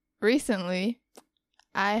recently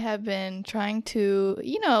I have been trying to,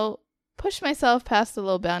 push myself past the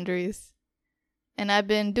little boundaries. And I've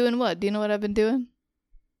been doing what? Do you know what I've been doing?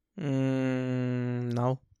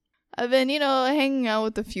 No. I've been, hanging out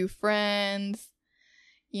with a few friends,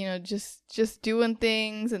 just doing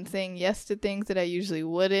things and saying yes to things that I usually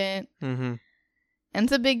wouldn't. Mm-hmm. And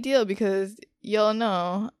it's a big deal because y'all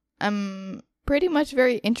know I'm pretty much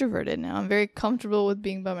very introverted now. I'm very comfortable with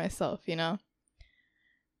being by myself,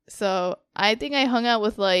 So I think I hung out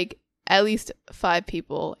with like at least 5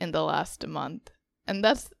 people in the last month. And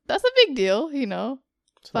that's a big deal, It's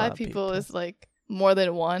a lot 5 of people is like more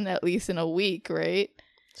than one, at least in a week, right?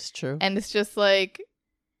 It's true. And it's just like,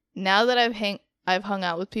 now that I've hung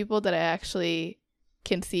out with people that I actually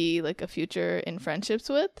can see like a future in friendships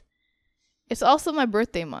with. It's also my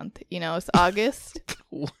birthday month. It's August.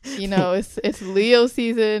 It's Leo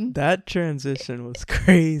season. That transition was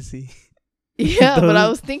crazy. Yeah, but I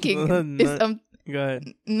was thinking, Go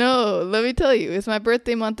ahead. No, let me tell you, it's my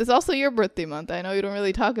birthday month. It's also your birthday month. I know you don't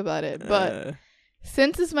really talk about it, but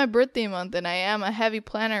since it's my birthday month and I am a heavy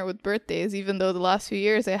planner with birthdays, even though the last few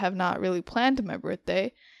years I have not really planned my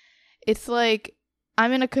birthday, it's like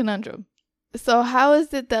I'm in a conundrum. So how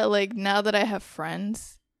is it that like now that I have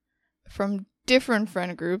friends from different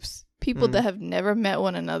friend groups, people that have never met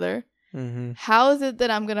one another, how is it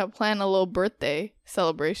that I'm going to plan a little birthday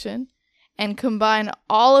celebration and combine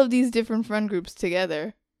all of these different friend groups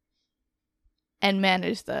together and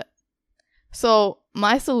manage that? So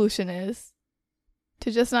my solution is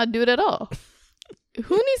to just not do it at all.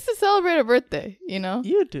 Who needs to celebrate a birthday,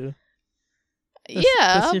 You do.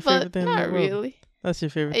 That's your but favorite thing in not the world. really. That's your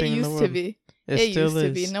favorite It thing in the used world. to be. It It still used to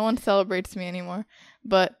is. be. No one celebrates me anymore.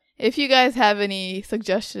 But if you guys have any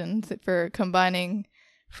suggestions for combining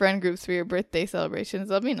friend groups for your birthday celebrations,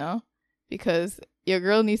 let me know. Because your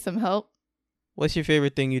girl needs some help. What's your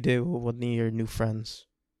favorite thing you did with one of your new friends?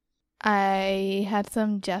 I had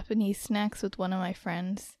some Japanese snacks with one of my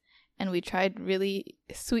friends. And we tried really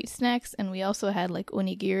sweet snacks. And we also had like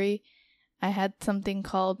onigiri. I had something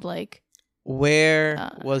called like...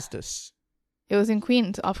 Where was this? It was in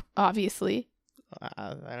Queens, obviously.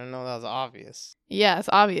 I don't know. That was obvious. Yeah, it's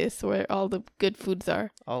obvious where all the good foods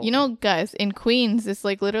are. Oh. Guys, in Queens, it's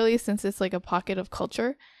like literally, since it's like a pocket of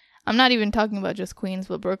culture. I'm not even talking about just Queens,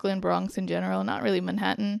 but Brooklyn, Bronx in general, not really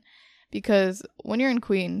Manhattan. Because when you're in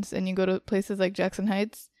Queens and you go to places like Jackson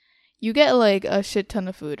Heights, you get like a shit ton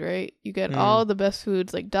of food, right? You get all the best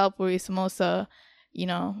foods like dal puri, samosa,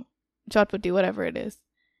 chotpati, whatever it is.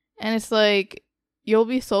 And it's like, you'll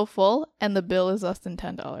be so full and the bill is less than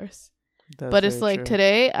 $10. But it's like,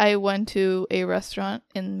 today I went to a restaurant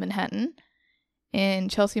in Manhattan in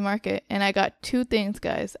Chelsea Market and I got 2 things,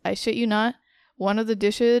 guys. I shit you not. One of the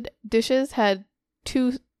dishes had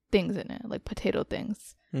 2 things in it, like potato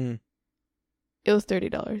things. It was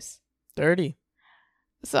 $30. 30.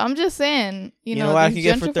 So I'm just saying, you know what I could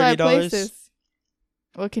get for $30? Places,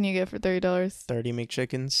 what can you get for $30? 30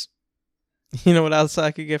 McChickens. You know what else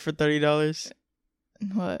I could get for $30?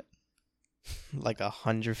 What? Like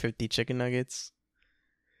 150 chicken nuggets.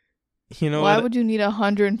 Why would you need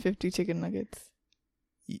 150 chicken nuggets?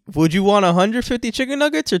 Would you want 150 chicken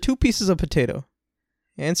nuggets or 2 pieces of potato?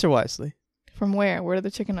 Answer wisely. From where? Where are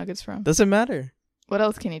the chicken nuggets from? Doesn't matter. What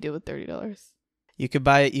else can you do with $30? You could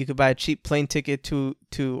buy a cheap plane ticket to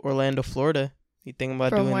Orlando, Florida. You think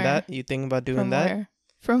about doing that? You think about doing that? Where?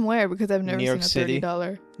 From where? Because I've never New York seen a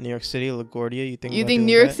 $30. City. New York City, LaGuardia. You think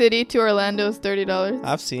New York City to Orlando is $30?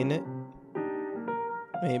 I've seen it.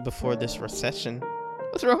 Maybe before this recession.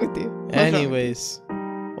 What's wrong with you? Anyways,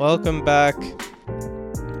 welcome back,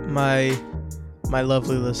 my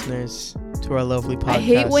lovely listeners, to our lovely podcast. I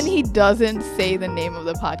hate when he doesn't say the name of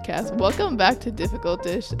the podcast. Welcome back to Difficult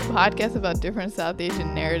Dish, a podcast about different South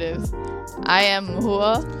Asian narratives. I am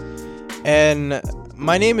Hua. And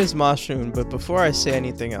my name is Mushroom, but before I say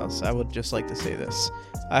anything else, I would just like to say this.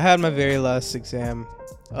 I had my very last exam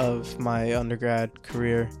of my undergrad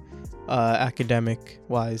career,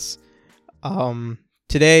 academic-wise,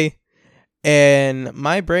 today, and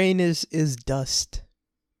my brain is dust.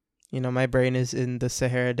 My brain is in the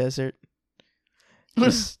Sahara Desert,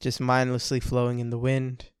 just mindlessly flowing in the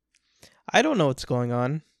wind. I don't know what's going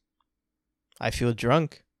on. I feel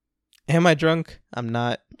drunk. Am I drunk? I'm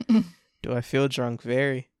not. Do I feel drunk?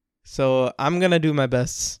 Very. So I'm gonna do my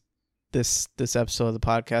best this episode of the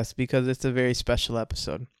podcast because it's a very special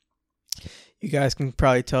episode. You guys can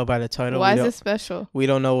probably tell by the title. Why is it special? We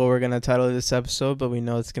don't know what we're gonna title this episode, but we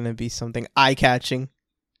know it's gonna be something eye-catching.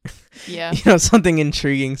 Yeah. Something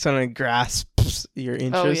intriguing, something that grasps your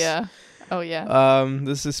interest. Oh yeah.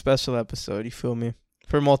 This is a special episode. You feel me?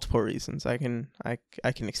 for multiple reasons. I can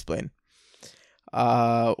explain.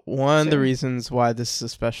 One of the Sure. reasons why this is a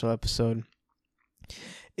special episode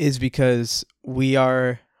is because we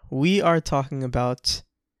are talking about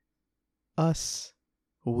us.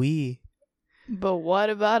 But what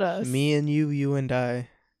about us? Me and you and I.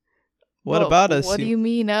 What Well, about us? What do you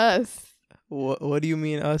mean us? What do you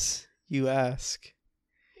mean us? You ask.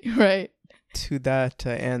 Right. To that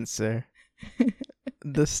I answer.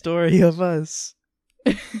 The story of us.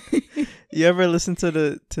 You ever listen to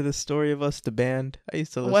the story of us, the band? I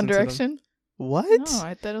used to listen One to them. Direction? What? No,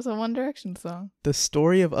 I thought it was a One Direction song. The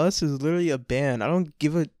story of us is literally a band. I don't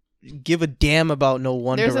give a damn about no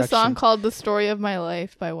One There's Direction. a song called The Story of My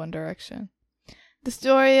Life by One Direction. The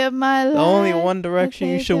story of my life. The only One Direction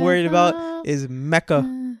you should worry about is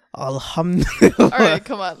Mecca. Alhamdulillah. All right,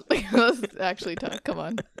 come on. Let's actually talk. Come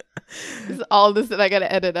on. This is all this that I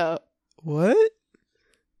gotta edit out. What?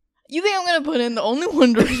 You think I'm gonna put in the only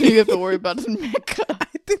One Direction you have to worry about is Mecca? I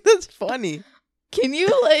think that's funny. Can you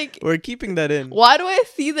We're keeping that in. Why do I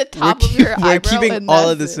see the top of your eyebrow? We're keeping and all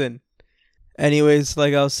of that's this it? in. Anyways,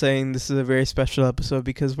 like I was saying, this is a very special episode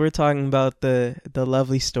because we're talking about the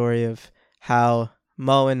lovely story of how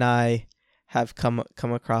Mo and I have come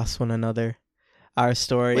across one another. Our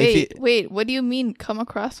story. Wait. What do you mean come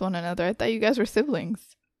across one another? I thought you guys were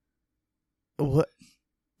siblings. What?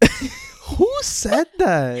 Who said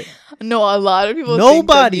that? No, a lot of people. Nobody. Think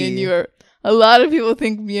that me and you are. A lot of people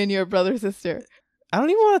think me and you are brother sister. I don't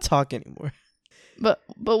even want to talk anymore. But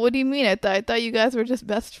what do you mean? I thought you guys were just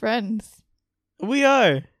best friends. We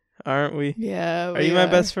are, aren't we? Yeah. Are you my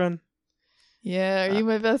best friend? Yeah. Are you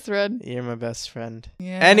my best friend? You're my best friend.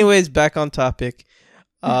 Yeah. Anyways, back on topic.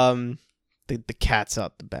 The cat's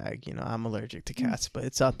out the bag. You know, I'm allergic to cats, but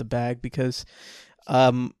it's out the bag because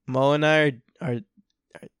Mo and I are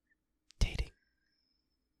dating.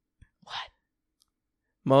 What?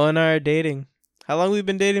 Mo and I are dating. How long we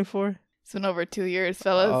been dating for? It's been over 2 years,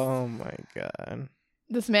 fellas. Oh my god.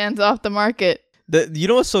 This man's off the market. You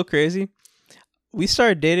know what's so crazy? We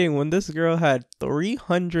started dating when this girl had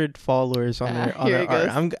 300 followers on her Here he goes.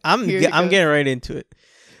 I'm Here he I'm goes. getting right into it.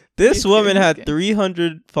 This He's woman good, he's had good.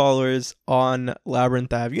 300 followers on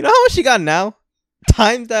Labyrinth Ave. You know how much she got now?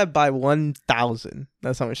 Times that by 1,000.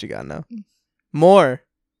 That's how much she got now. More.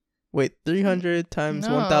 Wait, 300 times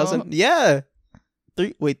No. 1,000? Yeah.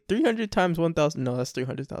 300 times 1,000. No, that's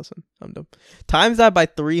 300,000. I'm dumb. Times that by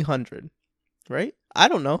 300. Right? I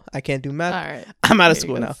don't know. I can't do math. All right. I'm out of Here he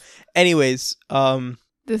school now. goes. Anyways,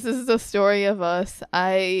 This is the story of us.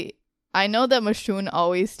 I know that Mashun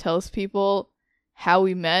always tells people how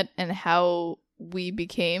we met and how we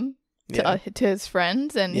became yeah. to his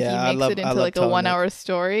friends, and Yeah, I he makes love- it I into love like a telling 1 it. hour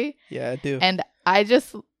story. Yeah, I do. And I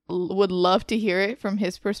just would love to hear it from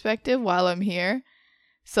his perspective while I'm here.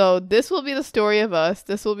 So this will be the story of us.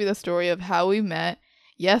 This will be the story of how we met.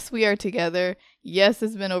 Yes, we are together. Yes,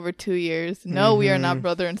 it's been over 2 years. No, we are not Mhm.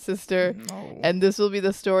 brother and sister. No. And this will be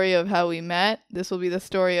the story of how we met. This will be the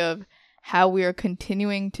story of how we are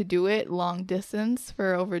continuing to do it long distance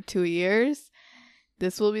for over 2 years.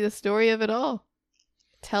 This will be the story of it all.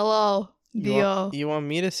 Tell all. You want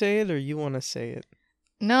me to say it or you want to say it?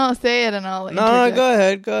 No, say it and I'll No,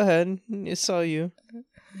 interject. go ahead. It's all you.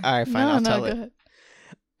 All right, fine. I'll tell go it. ahead.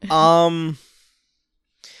 All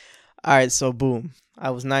right, so boom. I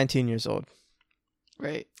was 19 years old.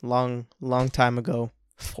 Right. Long time ago.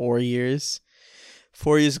 4 years.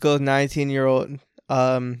 4 years ago, 19-year-old.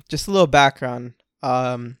 Just a little background.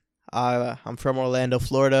 I'm from Orlando,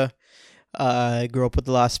 Florida. I grew up with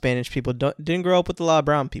a lot of Spanish people. Didn't grow up with a lot of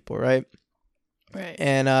brown people, right? Right.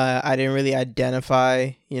 And I didn't really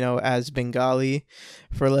identify, as Bengali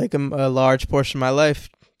for like a large portion of my life.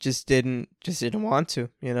 Just didn't want to,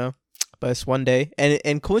 But it's one day,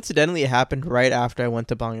 and coincidentally, it happened right after I went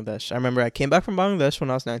to Bangladesh. I remember I came back from Bangladesh when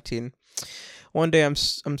I was 19. One day, I'm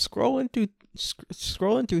scrolling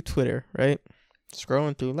through Twitter, right?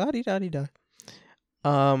 Scrolling through la di da di da.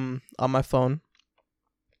 On my phone,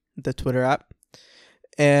 the Twitter app,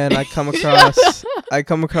 and I come across this Why'd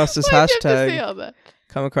you have to say hashtag. all that?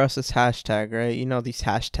 Come across this hashtag, right? These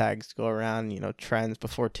hashtags go around, trends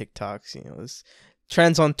before TikToks, it's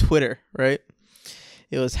trends on Twitter, right?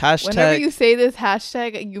 It was hashtag. Whenever you say this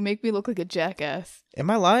hashtag, you make me look like a jackass. Am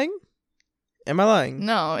I lying?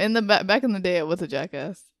 No, in the back in the day, it was a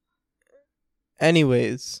jackass.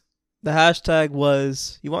 Anyways, the hashtag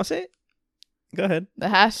was. You want to say it? Go ahead. The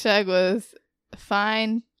hashtag was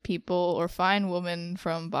find people or find woman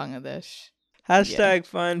from Bangladesh. Hashtag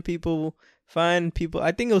find people. I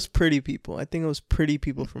think it was pretty people.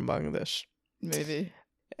 From Bangladesh. Maybe.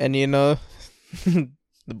 And the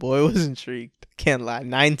The boy was intrigued. Can't lie.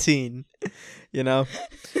 19. You know?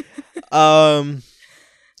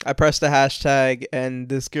 I pressed the hashtag, and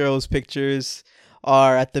this girl's pictures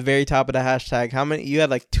are at the very top of the hashtag. How many? You had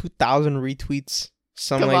like 2,000 retweets,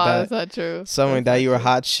 something Come like on, that. that's not true. Something like that. You were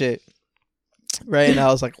hot shit, right? And I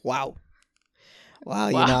was like, wow.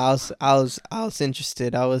 You know, I was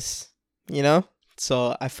interested. I was, you know.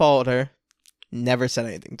 So I followed her. Never said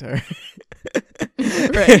anything to her.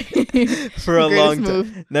 Right. For a long time.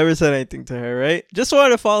 Move. Never said anything to her, right? Just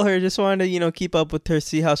wanted to follow her. Just wanted to, you know, keep up with her,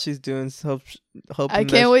 see how she's doing. I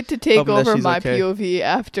can't wait to take hoping that over she's my okay. POV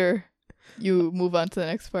after you move on to the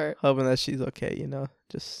next part. Hoping that she's okay, you know.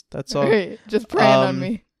 Just that's all. Right. Just praying on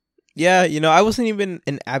me. Yeah, you know, I wasn't even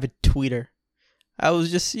an avid tweeter. I was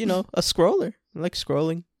just, you know, a scroller. I like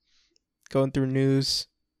scrolling. Going through news,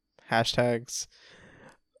 hashtags.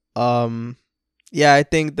 Yeah, I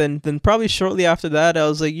think then probably shortly after that, I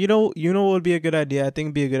was like, you know what would be a good idea? I think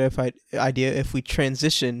it'd be a good idea if we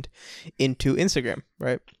transitioned into Instagram,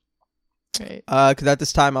 right? Right. Because at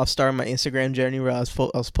this time I was starting my Instagram journey where I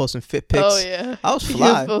was posting fit pics. Oh yeah. I was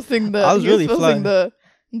fly. I was really fly.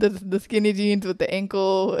 The skinny jeans with the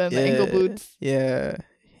ankle and the ankle boots. Yeah.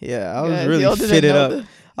 I was Guys, really y'all didn't fitted know up.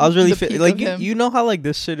 I was really the fit. peak Like of you, him. you know how like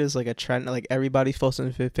this shit is like a trend. Like everybody's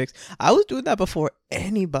posting fit pics. I was doing that before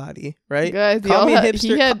anybody, right? Guys, Call me a hipster.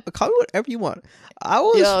 he had, call me whatever you want. I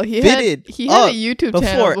was he fitted had a up YouTube before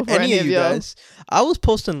channel before any of you y'all. guys. I was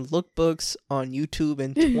posting lookbooks on YouTube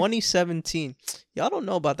in 2017. Y'all don't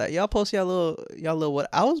know about that. Y'all post y'all little what?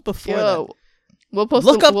 I was before that. We'll post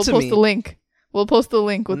Look up we'll to post me. the link. We'll post the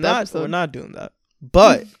link with the episode. We're not doing that.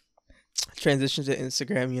 But transition to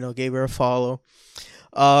Instagram, you know, gave her a follow.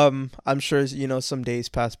 I'm sure, you know, some days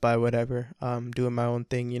passed by, whatever. Doing my own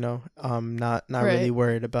thing, you know. Not Right. really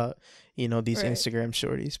worried about, you know, these Right. Instagram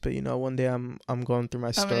shorties. But you know, one day I'm going through my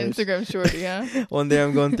I'm stories. an Instagram shorty, huh? One day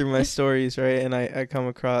I'm going through my stories, right, and I come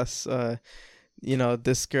across you know,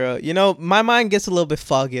 this girl. You know, my mind gets a little bit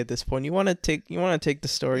foggy at this point. You want to take the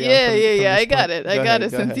story. Yeah. From I this got point? it. Go I got ahead,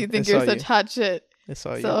 it. go Since ahead. you think I you're saw such you. hot shit. I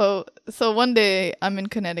saw you. So one day I'm in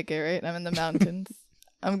Connecticut, right? I'm in the mountains.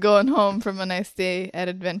 I'm going home from a nice day at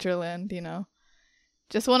Adventureland, you know.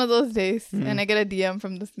 Just one of those days. And I get a DM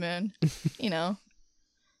from this man, you know.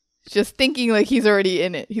 Just thinking like he's already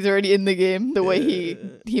in it. He's already in the game. The way he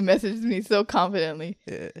messaged me so confidently.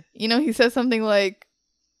 Yeah. You know, he said something like,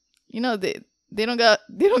 you know, they don't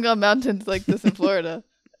got mountains like this in Florida.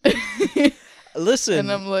 Listen.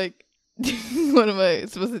 And I'm like, what am I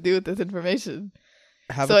supposed to do with this information?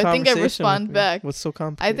 Have a I think I conversation respond with me. back. What's so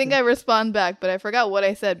complicated? I think I respond back, but I forgot what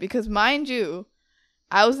I said because mind you,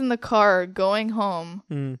 I was in the car going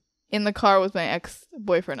home in the car with my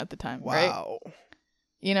ex-boyfriend at the time, right? Wow.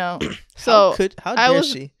 You know, so how I dare was-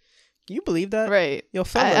 she? Can you believe that? right. Yo,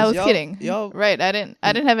 fellas, I was y'all, kidding. Y'all, Right. I didn't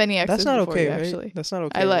have any exes that's not before okay, you, right? actually. That's not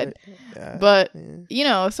okay. I lied. Right? Yeah. But Yeah. you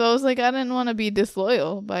know, so I was like, I didn't want to be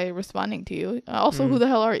disloyal by responding to you. Also, who the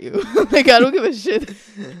hell are you? Like, I don't give a shit.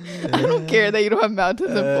 I don't care that you don't have mountains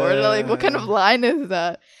in Florida. Like, what kind of line is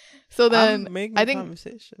that? So then I'm making I think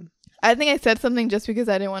conversation. I said something just because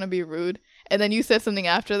I didn't want to be rude, and then you said something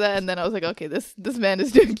after that, and then I was like, okay, this man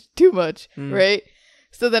is doing too much, right?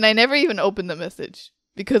 So then I never even opened the message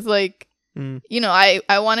because, like, you know, I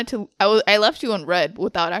wanted to. I left you on read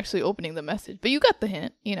without actually opening the message, but you got the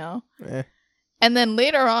hint, you know. Eh. And then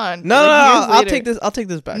later on, No, like, years I'll later- take this. I'll take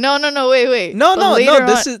this back. No, wait. No, But later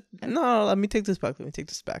This on- is no. Let me take this back.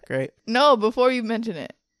 Right. No, before you mention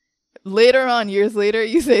it. Later on, years later,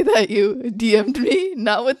 you say that you DM'd me,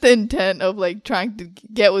 not with the intent of like trying to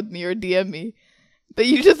get with me or DM me. That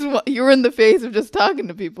you were in the phase of just talking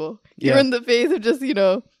to people. You're Yeah. in the phase of just, you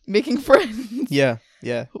know, making friends. Yeah.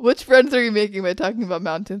 Which friends are you making by talking about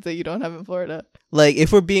mountains that you don't have in Florida? Like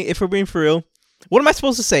if we're being for real, what am I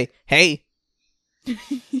supposed to say? Hey.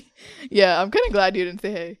 Yeah, I'm kind of glad you didn't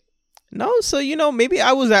say hey. No, so you know, maybe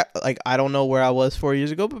I was at like I don't know where I was 4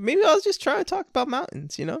 years ago, but maybe I was just trying to talk about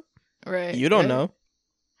mountains. You know, Right. you don't right, know.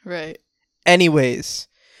 Right. Anyways,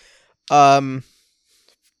 I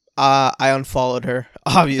unfollowed her.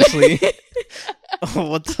 Obviously,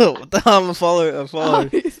 what the hell? I'm a follower.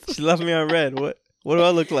 Obviously. She left me on red. What do I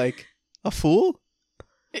look like? A fool?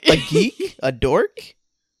 A geek? A dork?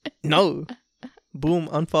 No. Boom,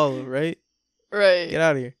 unfollow, right? Right. Get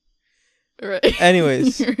out of here. Right.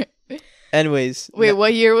 Anyways. Wait,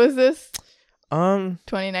 what year was this? 2019.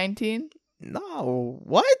 2019? No.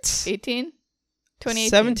 What? 18? 2018?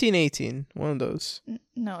 17, 18. One of those.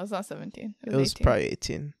 No, it's not 17. It was 18. probably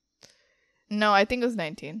 18. No, I think it was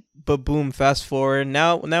 19. But boom, fast forward.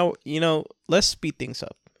 Now, you know, let's speed things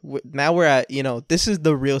up. now we're at, this is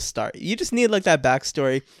the real start. You just need like that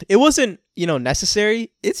backstory. It wasn't,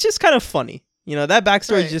 necessary. It's just kind of funny. That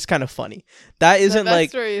backstory is just kind of funny. That isn't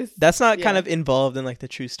like, that's not kind of involved in like the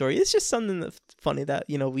true story. It's just something that's funny that,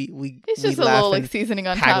 it's just a laugh little and like seasoning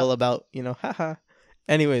on haggle top. about, haha.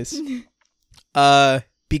 Anyways,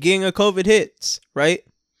 beginning of COVID hits, right?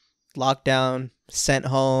 Lockdown, sent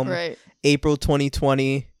home, Right. April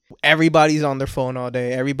 2020. Everybody's on their phone all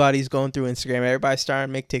day. Everybody's going through Instagram. Everybody's starting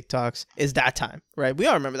to make TikToks. It's that time, right? We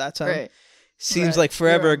all remember that time. Right. Seems like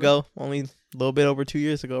forever ago. Only a little bit over 2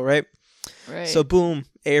 years ago, right? Right. So boom,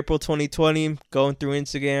 April 2020, going through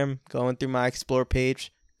Instagram, going through my Explore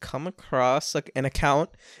page, come across like an account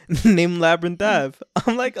named Labyrinth Ave.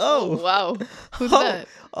 I'm like, oh wow, who's oh, that?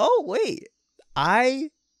 Oh wait, I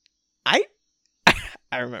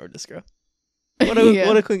remember this girl. What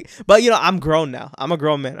a quick. But I'm grown now. I'm a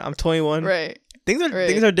grown man. I'm 21. Right. Things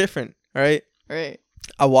are different, right? Right.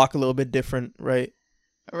 I walk a little bit different, right?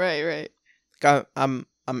 Right. I'm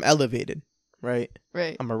elevated, right?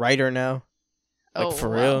 Right. I'm a writer now. Like for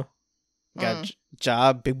real. Got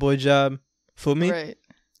job, big boy job. For me, right?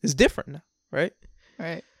 It's different now, right?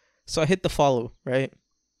 Right. So I hit the follow, right?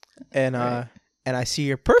 And and I see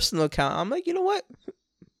your personal account. I'm like, you know what?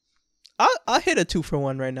 I hit a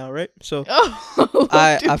 2-for-1 right now, right? So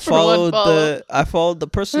I followed the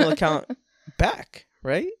personal account back,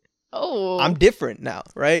 right? Oh, I'm different now,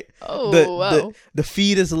 right? Oh, wow. The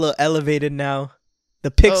feed is a little elevated now.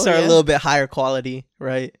 The pics are a little bit higher quality,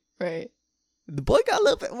 right? Right. The boy got a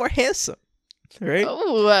little bit more handsome, right?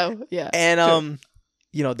 Oh wow, yeah. And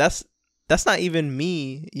that's not even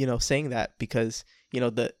me, saying that, because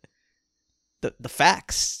the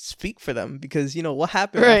facts speak for them, because what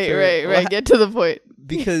happened. Right. Get to the point.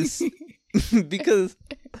 Because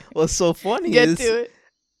what's so funny Get to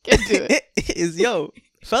it. is,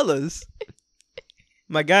 fellas,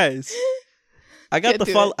 my guys, I got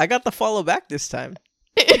the follow back this time.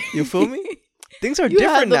 You feel me? Things are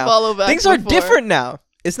different now. Things are different now.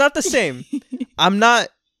 It's not the same. I'm not,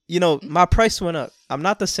 my price went up. I'm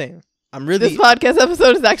not the same. I'm really. This podcast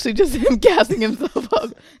episode is actually just him gassing himself up,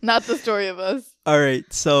 not the story of us. All right,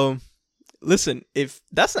 so listen, if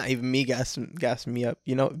that's not even me gassing me up,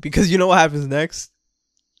 because you know what happens next.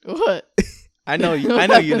 What? I know you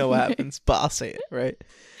know what happens, but I'll say it, right?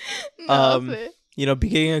 No, say it.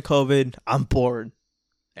 Beginning of COVID, I'm bored.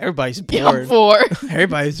 Everybody's bored. Yeah, I'm bored.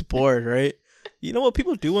 Everybody's bored, right? You know what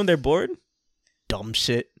people do when they're bored? Dumb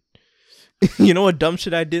shit. You know what dumb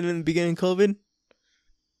shit I did in the beginning of COVID?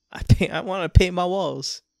 I want to paint my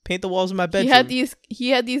walls. Paint the walls in my bedroom. He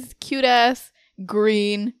had these cute ass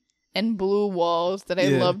green and blue walls that I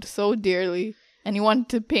loved so dearly, and he wanted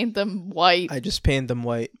to paint them white. I just painted them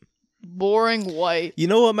white. Boring white. You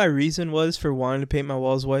know what my reason was for wanting to paint my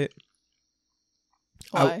walls white?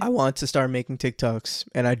 Why? I wanted to start making TikToks,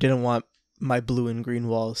 and I didn't want my blue and green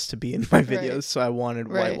walls to be in my videos, so I wanted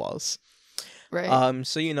white walls. Right.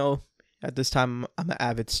 So at this time, I'm an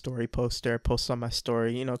avid story poster. I post on my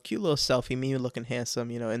story, cute little selfie, me looking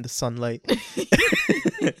handsome, in the sunlight.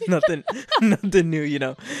 nothing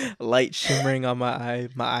new, light shimmering on my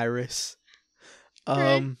iris.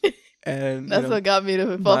 Right. And that's what got me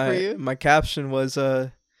to fall for you. My caption was,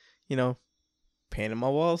 painting my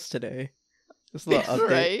walls today. Just a little update.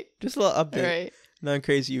 Right. Just a little update. Right. Nothing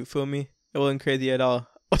crazy, you feel me? It wasn't crazy at all.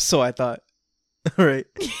 So I thought. Right.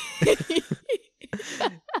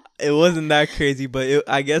 It wasn't that crazy, but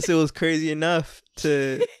I guess it was crazy enough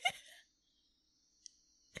to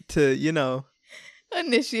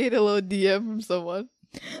initiate a little DM from someone.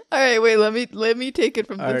 All right, wait, let me take it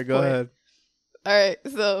from this point. All right, go ahead. All right,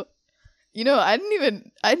 so I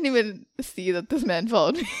didn't even see that this man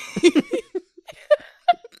followed me.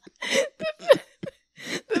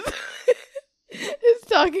 He's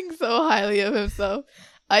talking so highly of himself.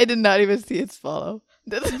 I did not even see his follow.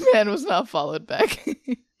 This man was not followed back.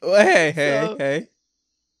 Hey.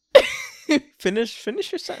 Finish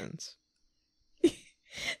your sentence.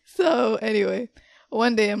 So anyway,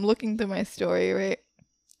 one day I'm looking through my story, right?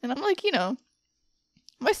 And I'm like,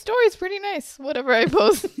 my story's pretty nice. Whatever I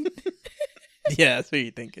post. Yeah, that's what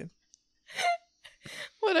you're thinking.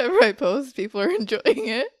 Whatever I post, people are enjoying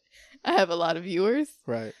it. I have a lot of viewers.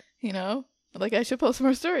 Right. Like I should post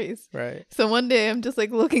more stories. Right. So one day I'm just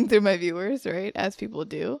like looking through my viewers, right? As people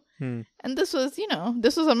do. And this was,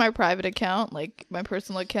 this was on my private account, like my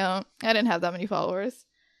personal account. I didn't have that many followers.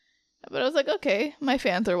 But I was like, okay, my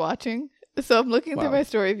fans are watching. So I'm looking through my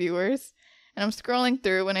story viewers and I'm scrolling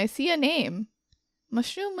through when I see a name,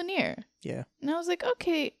 Mushroom Munir. Yeah. And I was like,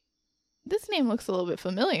 okay, this name looks a little bit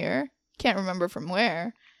familiar. Can't remember from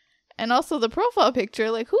where. And also the profile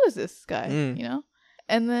picture, like, who is this guy?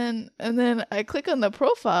 And then I click on the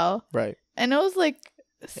profile, Right. and it was like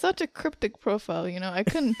such a cryptic profile, you know. I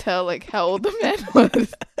couldn't tell like how old the man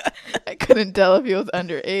was. I couldn't tell if he was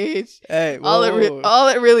underage. Hey, All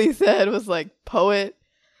it really said was like poet.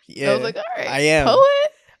 yeah. I was like, all right, I am.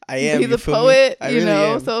 poet. I am. He's you a feel me? poet, I you really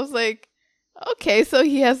know. am. So I was like, okay, so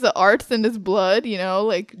he has the arts in his blood, you know,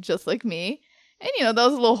 like just like me. And you know, that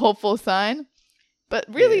was a little hopeful sign. But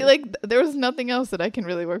really, Yeah. like, there was nothing else that I can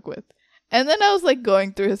really work with. And then I was like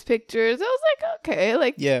going through his pictures. I was like, okay,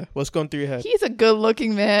 like, Yeah. What's going through your head? he's a good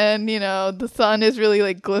looking man, you know. The sun is really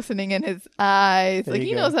like glistening in his eyes. There Like, you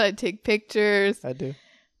he go. knows how to take pictures. I do.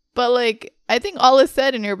 But like, I think all it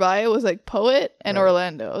said in your bio was like poet and Right.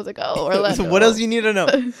 Orlando. I was like, oh, Orlando. So what else you need to know?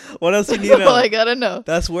 What else you need to That's know? all I gotta know.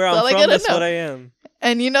 That's where That's I'm all I from. gotta That's know. what I am.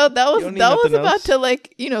 And you know, that You was don't need that was nothing about else. to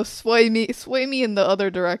like, you know, sway me in the other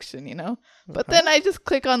direction, you know. But then I just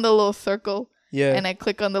click on the little circle Yeah. and I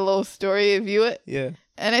click on the little story, view it, Yeah.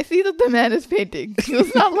 and I see that the man is painting. He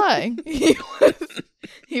was not lying.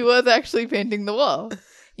 He was actually painting the wall.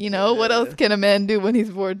 You know, what else can a man do when he's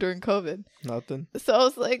bored during COVID? Nothing. So I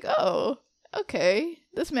was like, oh, okay,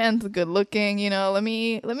 this man's good looking, you know, let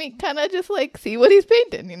me kind of just like see what he's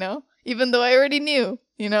painting, you know, even though I already knew,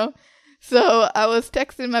 you know. So I was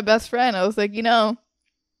texting my best friend. I was like, you know,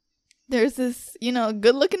 there's this, you know,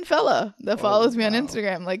 good looking fella that follows me on wow.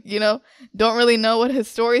 Instagram. Like, you know, don't really know what his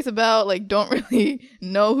story's about. Like, don't really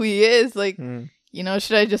know who he is. Like, you know,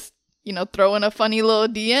 should I just, you know, throw in a funny little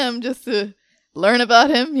DM just to learn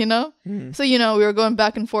about him, you know? So, you know, we were going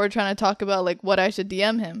back and forth trying to talk about like what I should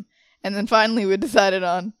DM him. And then finally we decided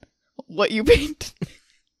on what you paint.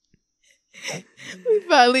 We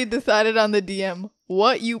finally decided on the DM,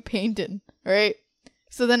 what you painted, right?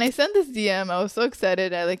 So then I sent this DM. I was so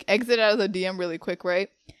excited. I like exit out of the DM really quick, right?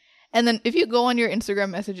 And then if you go on your Instagram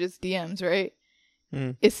messages DMs, right?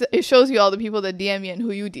 It shows you all the people that DM you and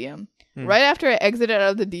who you DM. Right after I exited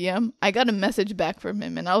out of the DM, I got a message back from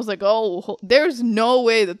him. And I was like, oh, there's no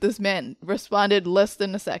way that this man responded less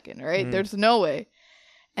than a second, right? There's no way.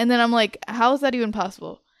 And then I'm like, how is that even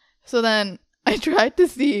possible? So then I tried to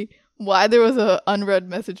see why there was a unread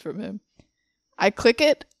message from him. I click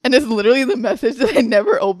it, and it's literally the message that I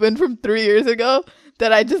never opened from 3 years ago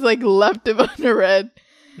that I just like left him unread.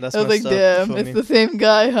 That's I was like, messed up. damn, You feel it's me? the same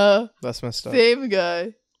guy, huh? That's messed up. Same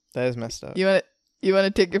guy. That is messed up. You want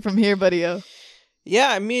to take it from here, buddy-o? Yeah,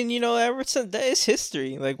 I mean, you know, ever since that is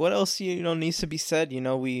history. Like, what else you know needs to be said? You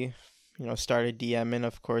know, we, you know, started DMing.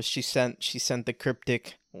 Of course, she sent the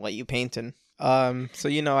cryptic "what you painting." So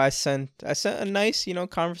you know, I sent a nice, you know,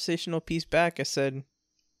 conversational piece back. I said,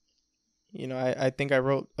 you know, I think I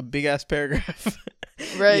wrote a big ass paragraph.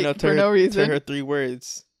 Right, You know, to for her, no reason. To her 3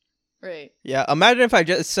 words. Right. Yeah, imagine if I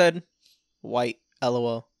just said "white,"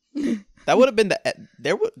 LOL. That would have been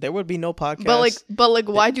there would be no podcast. But like,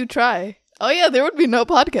 why'd you try? Oh yeah, there would be no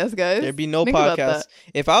podcast, guys. There'd be no Think about podcast. that.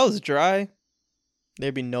 If I was dry,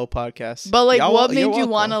 there'd be no podcast. But like, Y'all- what you're made you welcome.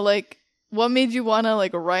 wanna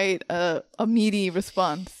like write a meaty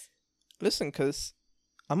response? Listen, because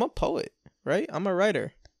I'm a poet, right? I'm a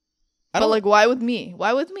writer. But like, why with me?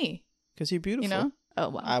 Why with me? because you're beautiful. You know? Oh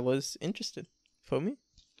wow. I was interested. Feel me?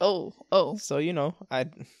 Oh. So you know,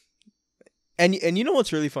 and you know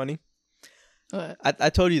what's really funny? What? I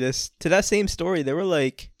told you this. To that same story, there were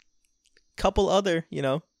like a couple other, you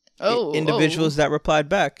know, individuals that replied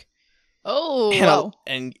back. Oh. And, Wow.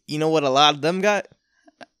 and you know what a lot of them got?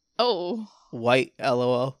 Oh. White,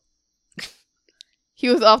 LOL. He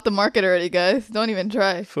was off the market already, guys. Don't even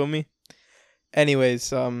try. Feel me?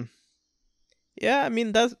 Anyways, yeah, I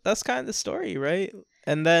mean that's kind of the story, right?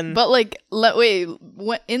 And then But like,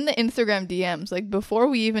 in the Instagram DMs, like before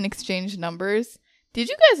we even exchanged numbers, did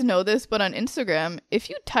you guys know this? But on Instagram, if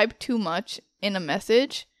you type too much in a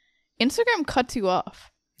message, Instagram cuts you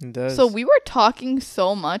off. it does. So we were talking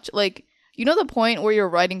so much, like, you know, the point where you're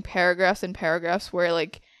writing paragraphs and paragraphs where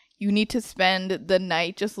like you need to spend the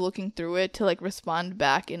night just looking through it to like respond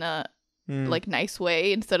back in a like nice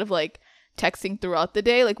way instead of like texting throughout the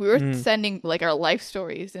day. Like we were sending like our life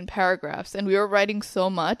stories in paragraphs, and we were writing so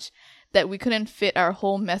much that we couldn't fit our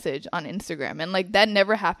whole message on Instagram. And like that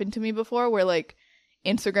never happened to me before, where like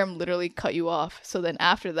Instagram literally cut you off. So then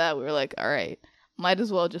after that, we were like, all right, might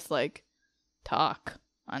as well just like talk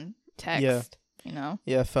on text, you know?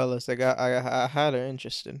 Yeah, fellas, I had her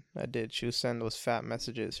interested. I did. She was sending those fat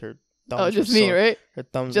messages. Her thumbs Oh, just were me, sore. right? Her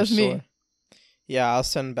thumbs Just were me. sore. Yeah, I'll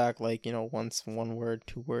send back like, you know, once 1 word,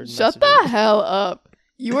 2 word Shut messages. the hell up.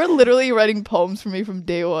 You were literally writing poems for me from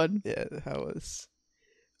day one. Yeah, I was.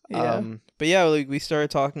 Yeah. But yeah, like we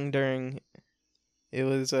started talking during. It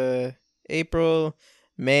was April,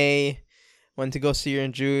 May. Went to go see her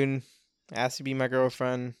in June. Asked to be my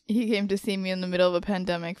girlfriend. He came to see me in the middle of a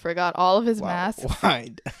pandemic, forgot all of his masks.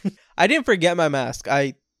 Why? I didn't forget my mask.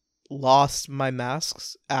 I lost my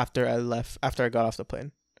masks after I got off the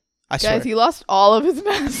plane. I swear. Guys, he lost all of his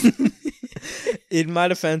masks. In my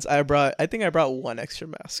defense, I think I brought one extra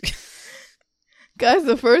mask. Guys,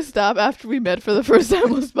 the first stop after we met for the first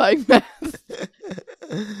time was buying masks.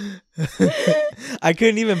 I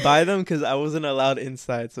couldn't even buy them because I wasn't allowed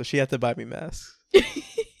inside, so she had to buy me masks.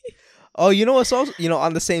 Oh, you know what's also,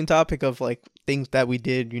 on the same topic of like things that we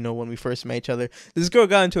did, when we first met each other. This girl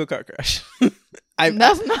got into a car crash.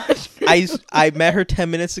 That's not true. I met her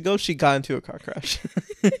 10 minutes ago. She got into a car crash.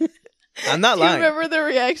 I'm not lying. Do you remember the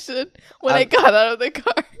reaction when I got out of the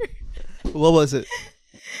car? What was it?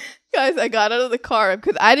 Guys, I got out of the car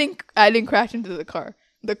because I didn't crash into the car.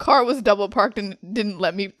 The car was double parked and didn't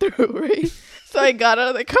let me through, right? So I got out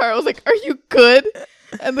of the car. I was like, "Are you good?"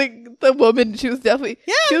 And the woman, she was definitely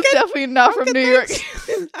not from New York.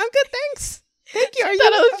 I'm good, thanks. Thank you. I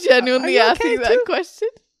thought I was genuinely asking that question.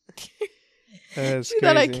 That's she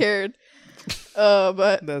thought I cared.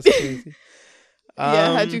 But that's crazy.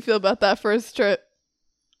 Yeah, how'd you feel about that first trip?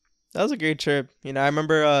 That was a great trip. I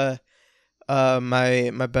remember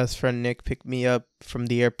my best friend Nick picked me up from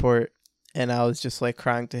the airport, and I was just like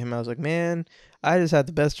crying to him. I was like, "Man, I just had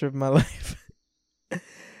the best trip of my life."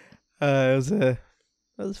 It was a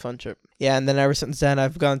fun trip. Yeah, and then ever since then,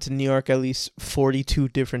 I've gone to New York at least 42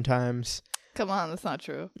 different times. Come on, that's not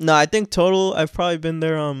true. No, I think total I've probably been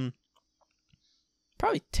there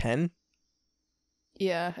probably 10.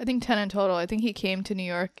 Yeah, I think 10 in total. I think he came to New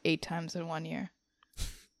York 8 times in 1 year.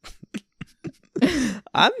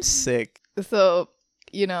 I'm sick. So,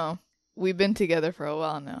 we've been together for a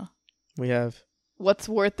while now. We have. What's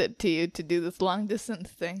worth it to you to do this long distance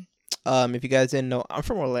thing? If you guys didn't know, I'm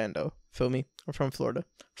from Orlando. Feel me? I'm from Florida.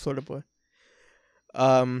 Florida boy.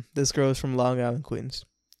 This girl is from Long Island, Queens.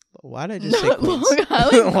 Why did I just say Queens? Long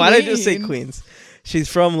Island, Why did I just say Queens? She's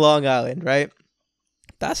from Long Island, right?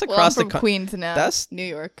 That's across I'm from Queens now. That's New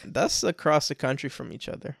York. That's across the country from each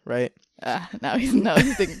other, right? Now he's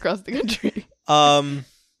thinking across the country.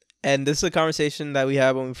 And this is a conversation that we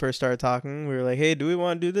had when we first started talking. We were like, "Hey, do we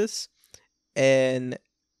want to do this?" And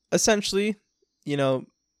essentially,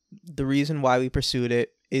 the reason why we pursued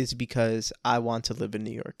it is because I want to live in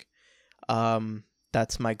New York.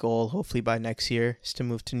 That's my goal. Hopefully by next year is to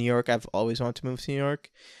move to New York. I've always wanted to move to New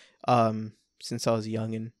York, since I was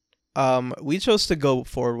young, and we chose to go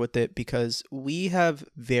forward with it because we have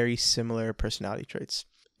very similar personality traits,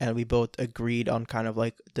 and we both agreed on kind of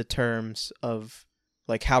like the terms of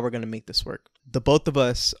like how we're gonna make this work. The both of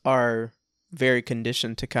us are very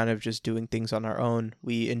conditioned to kind of just doing things on our own.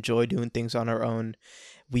 We enjoy doing things on our own.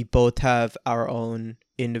 We both have our own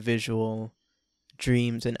individual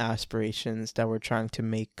dreams and aspirations that we're trying to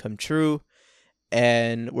make come true.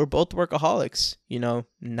 And we're both workaholics.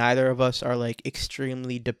 Neither of us are like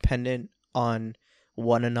extremely dependent on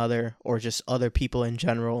one another or just other people in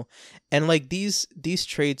general. And like these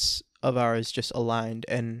traits of ours just aligned,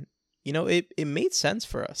 and it made sense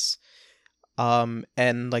for us.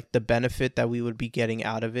 And like the benefit that we would be getting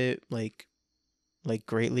out of it like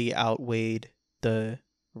greatly outweighed the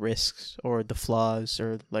risks or the flaws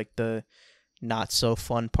or like the not so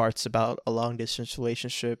fun parts about a long distance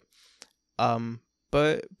relationship.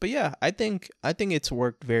 But yeah, I think it's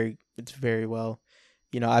worked very well.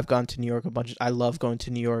 I've gone to New York a bunch. I love going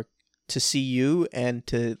to New York to see you and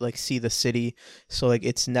to like see the city. So like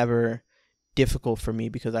it's never difficult for me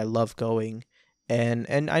because I love going.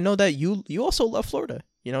 And I know that you also love Florida.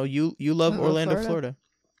 You love Orlando, Florida.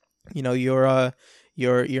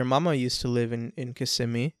 Your mama used to live in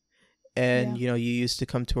Kissimmee, and you used to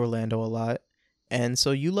come to Orlando a lot. And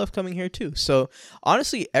so you love coming here too. So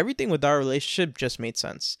honestly, everything with our relationship just made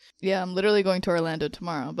sense. Yeah, I'm literally going to Orlando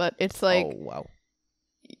tomorrow, but it's like, oh wow,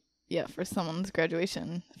 yeah, for someone's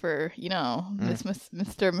graduation for Mr.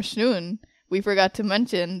 Mashnoon. We forgot to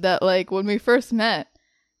mention that like when we first met,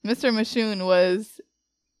 Mr. Mashnoon was,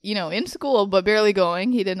 in school but barely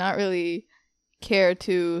going. He did not really care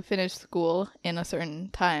to finish school in a certain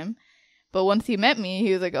time, but once he met me,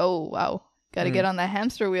 he was like, "Oh wow. Got to get on that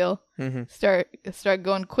hamster wheel, start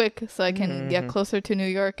going quick so I can get closer to New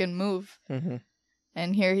York and move."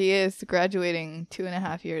 And here he is graduating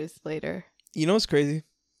 2.5 years later. You know what's crazy?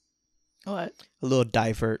 What? A little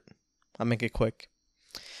divert. I'll make it quick.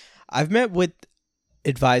 I've met with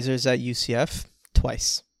advisors at UCF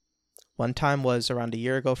twice. One time was around a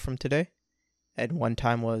year ago from today, and one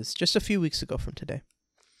time was just a few weeks ago from today.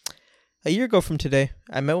 A year ago from today,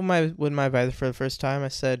 I met with my advisor for the first time. I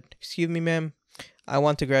said, "Excuse me, ma'am, I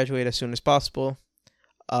want to graduate as soon as possible.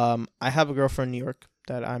 I have a girl from New York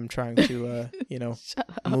that I'm trying to Shut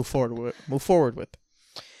up. move forward with.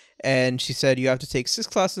 And she said you have to take 6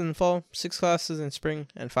 classes in the fall, 6 classes in spring,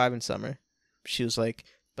 and 5 in summer. She was like,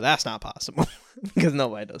 but that's not possible because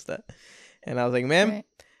nobody does that. And I was like, ma'am, Right.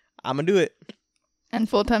 I'm gonna do it. And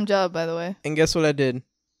full-time job, by the way. And guess what I did?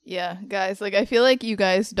 Yeah, guys, like I feel like you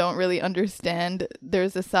guys don't really understand.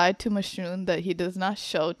 There's a side to Mashroon that he does not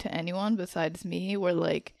show to anyone besides me, where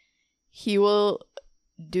like he will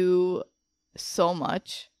do so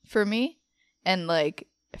much for me and like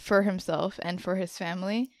for himself and for his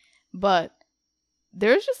family, but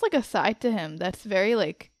there's just like a side to him that's very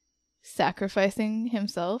like sacrificing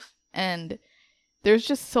himself, and there's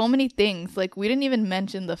just so many things. Like we didn't even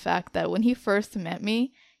mention the fact that when he first met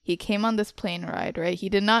me, he came on this plane ride, right? He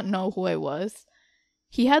did not know who I was.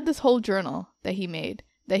 He had this whole journal that he made,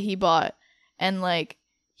 that he bought, and like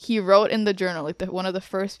he wrote in the journal, like one of the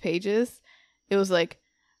first pages, it was like,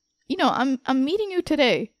 I'm meeting you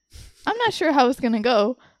today. I'm not sure how it's gonna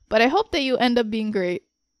go, but I hope that you end up being great.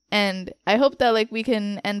 And I hope that like we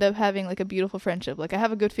can end up having like a beautiful friendship. Like I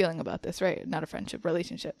have a good feeling about this, right? Not a friendship,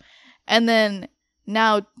 relationship. And then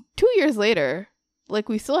now 2 years later, like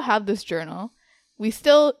we still have this journal. We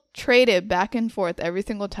still trade it back and forth every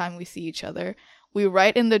single time we see each other. We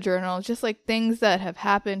write in the journal just like things that have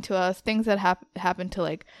happened to us, things that happen to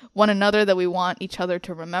like one another that we want each other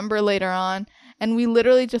to remember later on. And we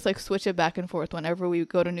literally just like switch it back and forth whenever we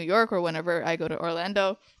go to New York or whenever I go to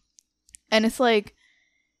Orlando. And it's like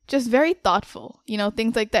just very thoughtful,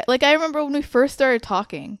 things like that. Like I remember when we first started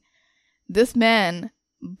talking, this man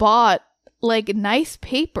bought like nice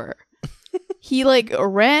paper. He like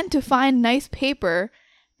ran to find nice paper,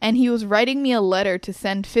 and he was writing me a letter to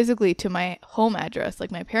send physically to my home address,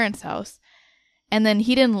 like my parents' house. And then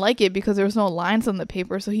he didn't like it because there was no lines on the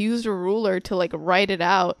paper, so he used a ruler to like write it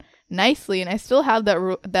out nicely. And I still have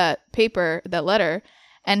that paper, that letter.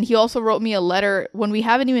 And he also wrote me a letter when we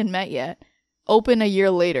haven't even met yet, open a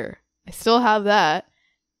year later. I still have that.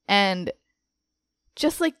 And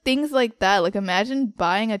just like things like that, like imagine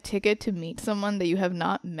buying a ticket to meet someone that you have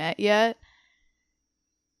not met yet.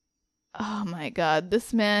 Oh my God,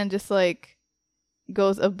 this man just like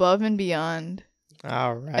goes above and beyond.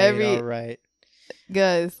 All right.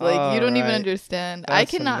 Guys, like All you don't even right. understand. That's I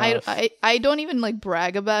cannot. enough. I don't even like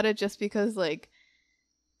brag about it just because like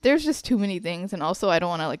there's just too many things, and also I don't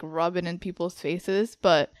want to like rub it in people's faces.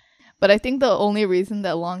 But I think the only reason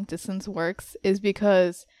that long distance works is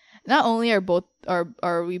because not only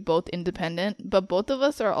are we both independent, but both of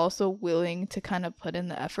us are also willing to kind of put in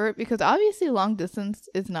the effort, because obviously long distance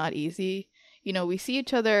is not easy. We see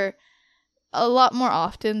each other a lot more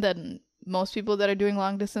often than most people that are doing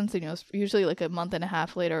long distance. It's usually like a month and a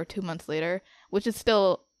half later or 2 months later, which is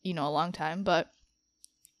still, a long time, but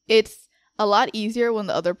it's a lot easier when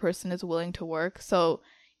the other person is willing to work. So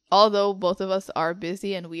although both of us are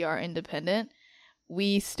busy and we are independent,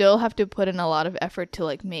 we still have to put in a lot of effort to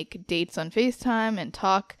like make dates on FaceTime and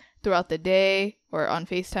talk throughout the day or on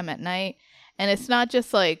FaceTime at night. And it's not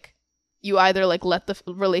just like you either like let the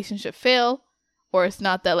relationship fail, or it's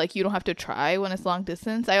not that like you don't have to try when it's long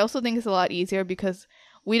distance. I also think it's a lot easier because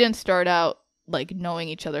we didn't start out like knowing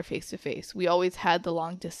each other face to face. We always had the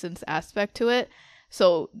long distance aspect to it.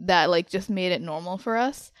 So that like just made it normal for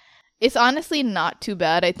us. It's honestly not too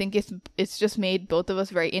bad. I think it's just made both of us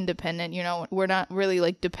very independent. We're not really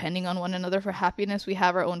like depending on one another for happiness. We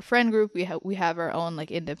have our own friend group. We have our own like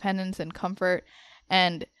independence and comfort.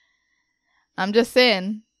 And I'm just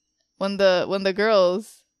saying, when the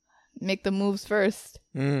girls make the moves first,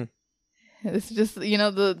 it's just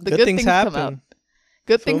the good things come out.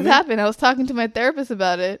 Good things happen. I was talking to my therapist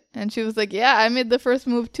about it, and she was like, "Yeah, I made the first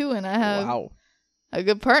move too, and I have a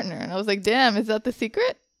good partner." And I was like, "Damn, is that the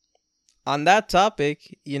secret?" On that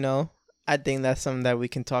topic, I think that's something that we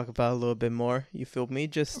can talk about a little bit more. You feel me?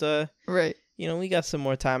 Just right. We got some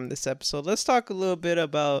more time in this episode. Let's talk a little bit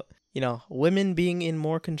about, women being in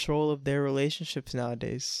more control of their relationships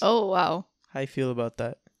nowadays. Oh, wow. How you feel about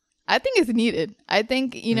that? I think it's needed. I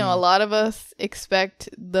think, a lot of us expect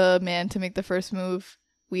the man to make the first move.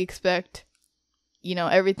 We expect,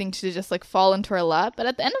 everything to just like fall into our lap. But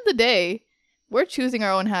at the end of the day, we're choosing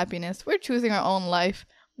our own happiness. We're choosing our own life.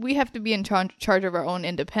 We have to be in charge of our own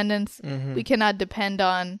independence. Mm-hmm. We cannot depend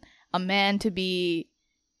on a man to be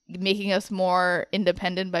making us more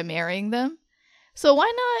independent by marrying them. So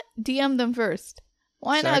why not DM them first?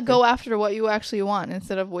 Why not go after what you actually want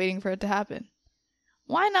instead of waiting for it to happen?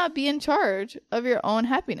 Why not be in charge of your own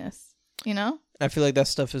happiness? I feel like that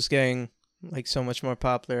stuff is getting like so much more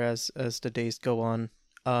popular as the days go on.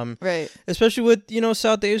 Right. Especially with,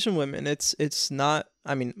 South Asian women. It's not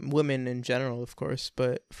I mean, women in general, of course,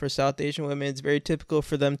 but for South Asian women, it's very typical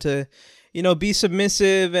for them to, be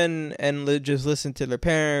submissive and just listen to their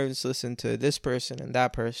parents, listen to this person and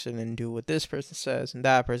that person, and do what this person says and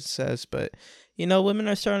that person says. But women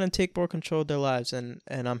are starting to take more control of their lives, and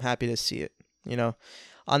I'm happy to see it.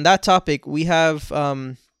 On that topic, we have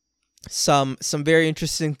some very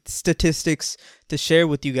interesting statistics to share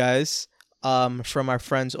with you guys from our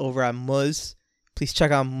friends over at Muzz. Please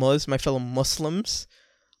check out Muzz, my fellow Muslims.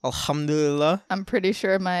 Alhamdulillah. I'm pretty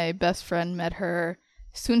sure my best friend met her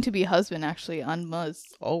soon-to-be husband actually on Muzz.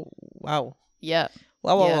 Oh, wow. Yeah.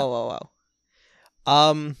 Wow.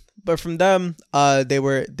 But from them, they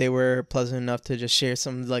were pleasant enough to just share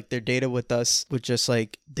some like their data with us, with just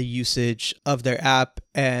like the usage of their app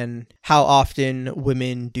and how often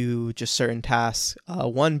women do just certain tasks.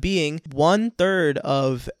 One being 1/3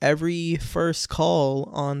 of every first call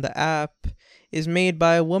on the app is made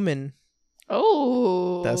by a woman.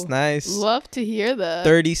 Oh, that's nice. Love to hear that.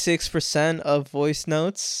 36% of voice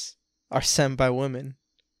notes are sent by women.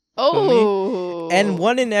 Oh, and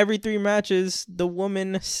 1 in every 3 matches, the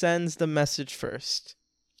woman sends the message first.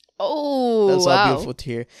 Oh, that's wow. all beautiful to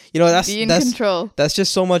hear. That's control. That's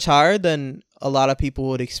just so much higher than a lot of people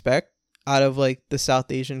would expect out of like the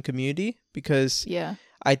South Asian community, because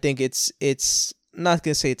I think it's not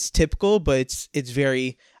gonna say it's typical, but it's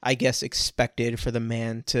very, I guess, expected for the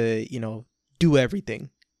man to do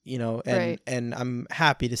everything, and right. and I'm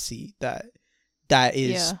happy to see that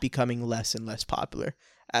is becoming less and less popular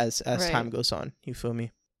as right. time goes on. You feel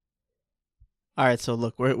me? All right, so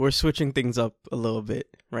look, we're switching things up a little bit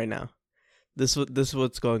right now. This is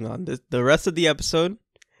what's going on. The rest of the episode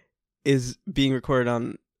is being recorded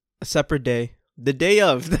on a separate day, the day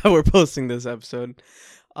of that we're posting this episode.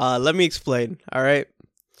 Let me explain. All right,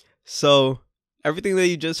 so everything that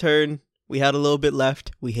you just heard, we had a little bit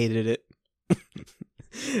left. We hated it.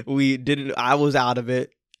 I was out of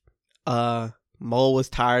it. Mo was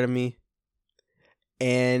tired of me.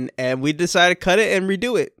 And we decided to cut it and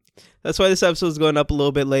redo it. That's why this episode is going up a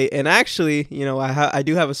little bit late. And actually, I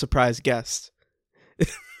do have a surprise guest.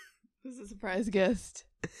 Who's the surprise guest?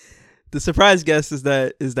 The surprise guest is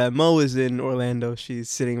that Mo is in Orlando. She's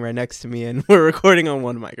sitting right next to me, and we're recording on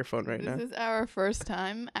one microphone right now. This is our first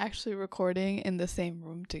time actually recording in the same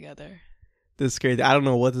room together. This is crazy. I don't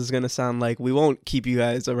know what this is going to sound like. We won't keep you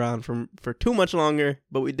guys around for too much longer,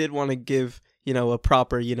 but we did want to give, a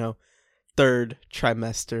proper, third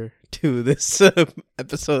trimester to this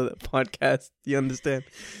episode of the podcast. You understand?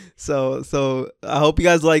 So I hope you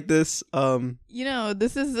guys like this.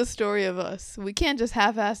 This is the story of us. We can't just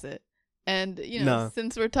half-ass it. And,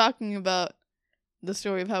 since we're talking about the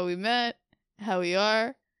story of how we met, how we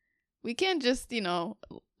are, we can't just,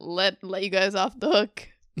 let you guys off the hook.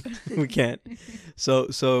 We can't.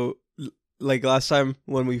 So like last time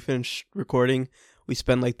when we finished recording, we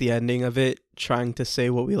spent like the ending of it trying to say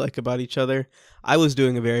what we like about each other. I was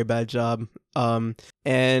doing a very bad job.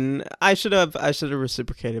 And I should have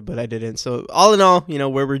reciprocated, but I didn't. So all in all,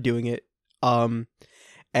 where we're doing it. And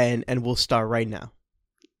we'll start right now.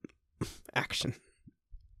 Action.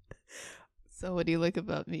 So what do you like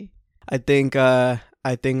about me? I think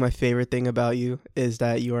my favorite thing about you is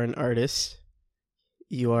that you are an artist.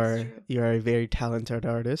 You are a very talented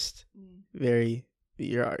artist. Very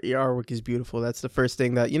your artwork is beautiful. That's the first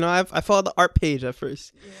thing that I followed the art page at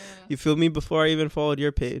first. Yeah. You feel me? Before I even followed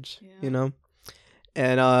your page. Yeah.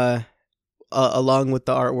 And along with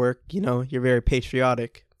the artwork, you're very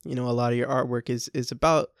patriotic. A lot of your artwork is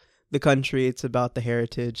about the country. It's about the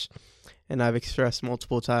heritage. And I've expressed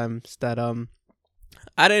multiple times that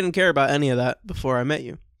I didn't care about any of that before I met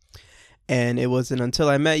you. And it wasn't until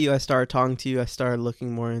I met you, I started talking to you, I started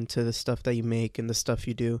looking more into the stuff that you make and the stuff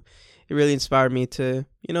you do. It really inspired me to,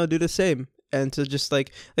 do the same. And to just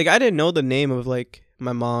like I didn't know the name of like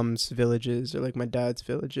my mom's villages or like my dad's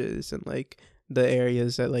villages and like the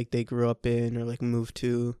areas that like they grew up in or like moved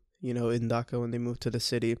to, in Dhaka when they moved to the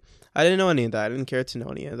city. I didn't know any of that. I didn't care to know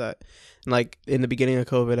any of that. And like in the beginning of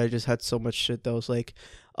COVID, I just had so much shit that was like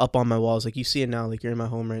up on my walls. Like you see it now, like you're in my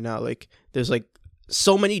home right now. Like there's like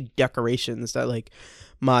so many decorations that like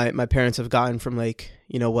my parents have gotten from like,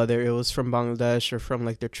 whether it was from Bangladesh or from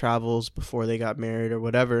like their travels before they got married or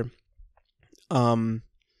whatever. I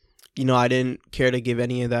didn't care to give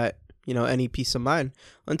any of that, any peace of mind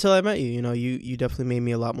until I met you. You definitely made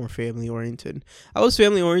me a lot more family oriented. I was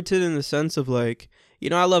family oriented in the sense of like,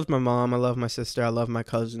 I loved my mom, I love my sister, I love my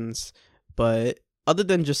cousins, but other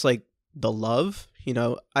than just like the love,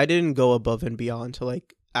 I didn't go above and beyond to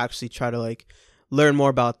like actually try to like learn more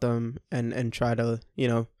about them and try to,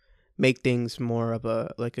 make things more of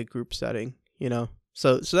a like a group setting,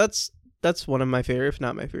 So that's that's one of my favorite, if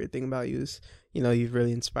not my favorite thing about you is, you know, you've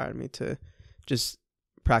really inspired me to just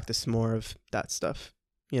practice more of that stuff,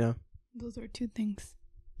 you know. Those are two things.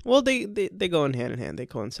 Well, they go in hand. They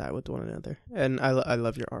coincide with one another. And I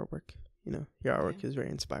love your artwork. You know, your artwork is very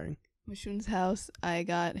inspiring. Mashun's house, I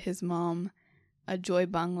got his mom a Joy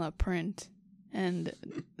Bangla print. And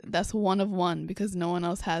that's one of one because no one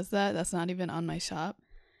else has that. That's not even on my shop.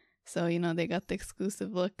 So, you know, they got the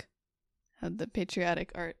exclusive look of the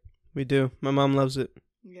patriotic art. We do. My mom loves it.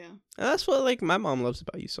 Yeah. And that's what, like, my mom loves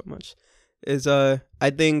about you so much. Is, I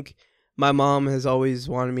think my mom has always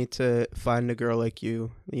wanted me to find a girl like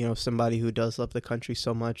you. You know, somebody who does love the country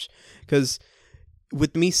so much. Because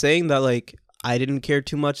with me saying that, like, I didn't care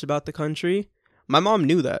too much about the country, my mom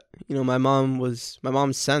knew that. You know, my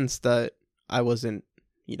mom sensed that I wasn't,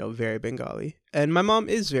 you know, very Bengali. And my mom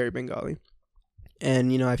is very Bengali.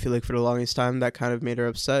 And, you know, I feel like for the longest time that kind of made her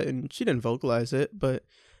upset, and she didn't vocalize it, but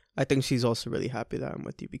I think she's also really happy that I'm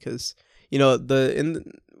with you because, you know,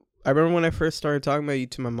 I remember when I first started talking about you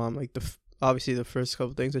to my mom, like obviously the first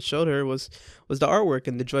couple things I showed her was the artwork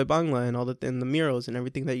and the Joy Bangla and and the murals and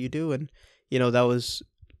everything that you do. And, you know, that was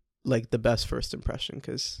like the best first impression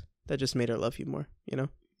because that just made her love you more, you know?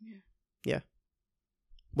 Yeah.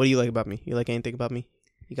 What do you like about me? You like anything about me?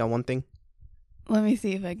 You got one thing? Let me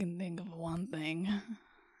see if I can think of one thing.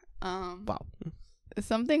 Wow.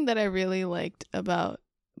 Something that I really liked about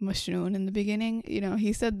Mashun in the beginning, you know,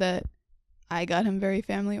 he said that I got him very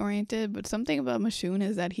family oriented, but something about Mashun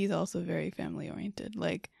is that he's also very family oriented.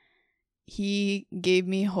 Like, he gave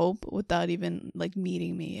me hope without even like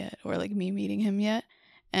meeting me yet or like me meeting him yet.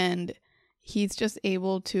 And he's just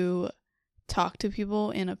able to talk to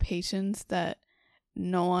people in a patience that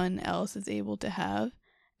no one else is able to have.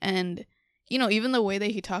 And, you know, even the way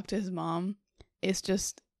that he talked to his mom is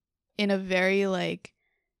just in a very like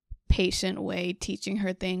patient way, teaching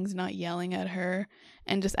her things, not yelling at her,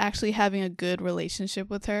 and just actually having a good relationship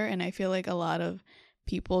with her. And I feel like a lot of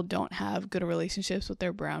people don't have good relationships with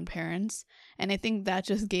their brown parents, and I think that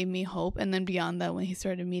just gave me hope. And then beyond that, when he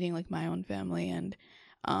started meeting like my own family and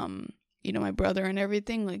you know, my brother and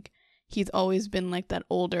everything, like he's always been like that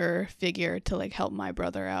older figure to like help my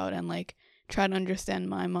brother out and like try to understand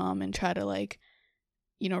my mom and try to like,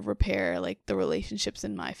 you know, repair like the relationships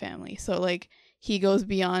in my family. So like he goes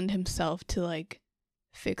beyond himself to like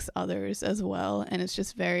fix others as well. And it's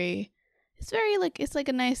just it's like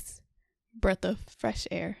a nice breath of fresh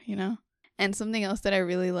air, you know? And something else that I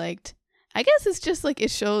really liked, I guess it's just like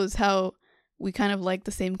it shows how we kind of like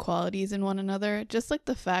the same qualities in one another. Just like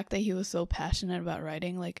the fact that he was so passionate about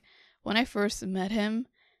writing. Like when I first met him,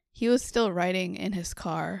 he was still writing in his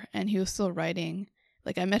car, and he was still writing.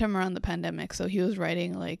 Like I met him around the pandemic, so he was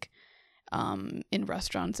writing like in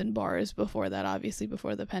restaurants and bars before that, obviously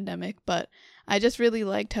before the pandemic. But I just really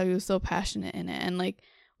liked how he was so passionate in it. And like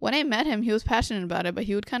when I met him, he was passionate about it, but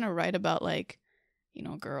he would kind of write about like, you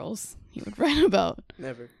know, girls. He would write about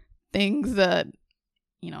things that,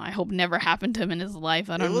 you know, I hope never happened to him in his life.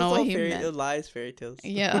 I don't know what he meant. It lies, fairy tales.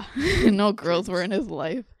 Yeah, no girls were in his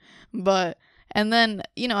life. But, and then,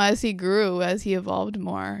 you know, as he grew, as he evolved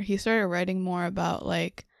more, he started writing more about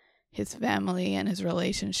like his family and his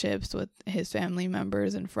relationships with his family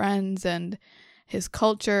members and friends and his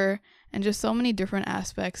culture and just so many different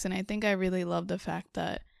aspects. And I think I really love the fact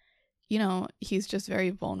that, you know, he's just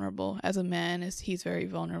very vulnerable as a man. He's very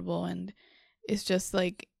vulnerable, and it's just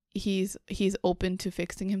like he's open to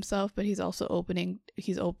fixing himself, but he's also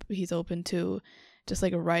he's open to just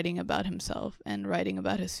like writing about himself and writing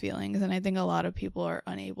about his feelings. And I think a lot of people are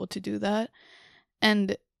unable to do that.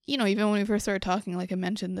 And, you know, even when we first started talking, like I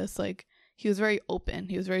mentioned this, like he was very open,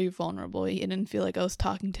 he was very vulnerable. He didn't feel like I was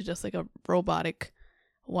talking to just like a robotic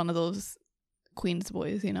one of those Queens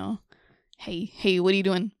boys, you know. Hey, what are you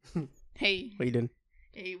doing? Hey, what are you doing?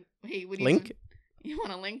 Hey, what are you link doing? You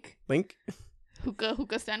want a link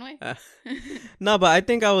hookah Stanway? No, but I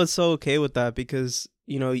think I was so okay with that because,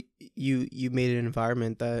 you know, you made an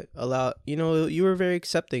environment that allowed, you know, you were very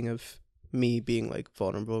accepting of me being like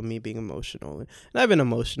vulnerable, me being emotional. And I've been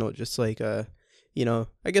emotional, just like you know,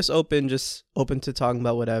 I guess open to talking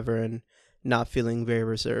about whatever and not feeling very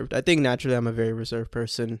reserved. I think naturally I'm a very reserved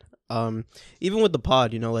person. Even with the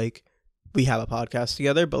pod, you know, like we have a podcast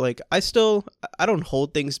together, but like I don't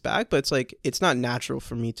hold things back, but it's like it's not natural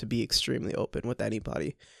for me to be extremely open with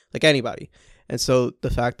anybody. And so the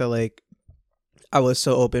fact that like I was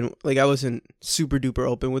so open, like I wasn't super duper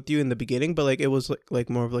open with you in the beginning, but like it was like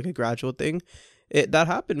more of like a gradual thing. That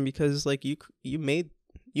happened because like you made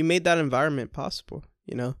that environment possible,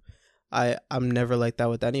 you know. I'm never like that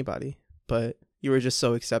with anybody, but you were just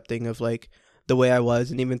so accepting of like the way I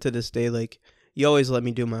was, and even to this day, like, you always let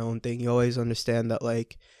me do my own thing. You always understand that,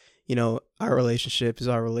 like, you know, our relationship is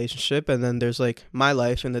our relationship, and then there's like my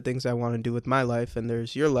life and the things I want to do with my life, and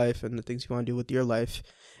there's your life and the things you want to do with your life.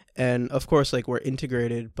 And of course, like, we're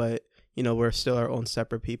integrated, but you know, we're still our own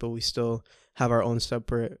separate people. We still have our own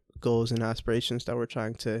separate goals and aspirations that we're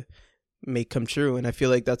trying to make come true. And I feel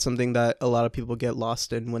like that's something that a lot of people get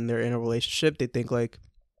lost in when they're in a relationship. They think like,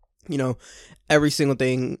 you know, every single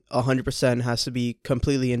thing 100% has to be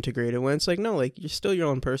completely integrated, when it's like, no, like, you're still your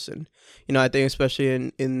own person. You know, I think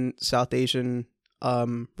especially in South Asian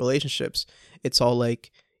relationships, it's all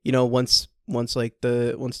like, you know, once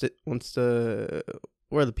the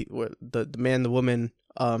man and the woman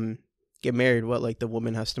get married, what, like, the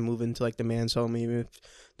woman has to move into like the man's home, even if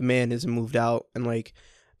the man isn't moved out, and like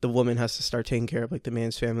the woman has to start taking care of like the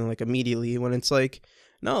man's family like immediately, when it's like,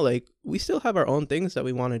 no, like, we still have our own things that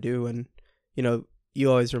we want to do. And you know,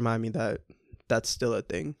 you always remind me that that's still a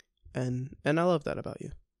thing, and I love that about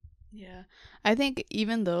you. Yeah, I think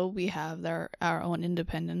even though we have our own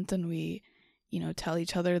independence, and we, you know, tell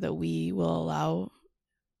each other that we will allow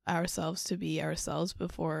ourselves to be ourselves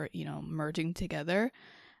before, you know, merging together,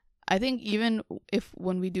 I think even if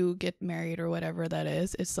when we do get married or whatever that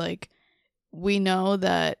is, it's like we know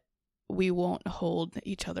that we won't hold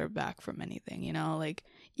each other back from anything, you know, like,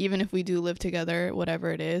 even if we do live together,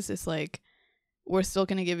 whatever it is, it's like we're still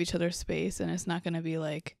going to give each other space, and it's not going to be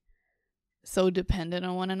like so dependent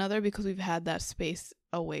on one another, because we've had that space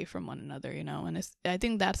away from one another, you know. And I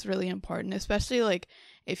think that's really important, especially like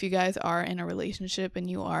if you guys are in a relationship and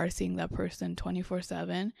you are seeing that person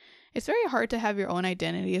 24/7. It's very hard to have your own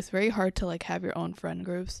identity. It's very hard to like have your own friend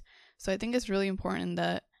groups. So I think it's really important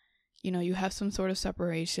that, you know, you have some sort of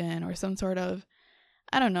separation, or some sort of,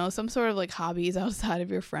 I don't know, some sort of like hobbies outside of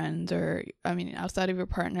your friends, or I mean outside of your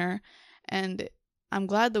partner. And I'm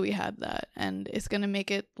glad that we had that, and it's going to make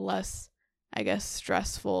it less, I guess,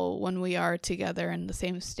 stressful when we are together in the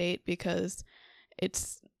same state, because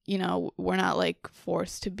it's, you know, we're not like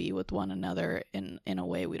forced to be with one another in a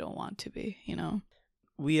way we don't want to be, you know.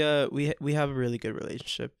 We have a really good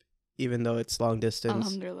relationship, even though it's long distance.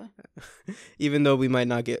 Alhamdulillah. Even though we might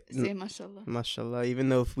not get, say mashallah. Mashallah, even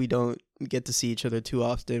though if we don't get to see each other too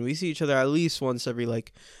often, we see each other at least once every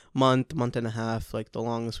like month and a half. Like, the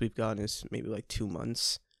longest we've gone is maybe like 2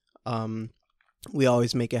 months. We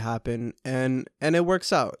always make it happen, and it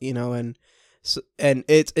works out, you know. And so, and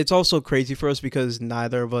it's also crazy for us because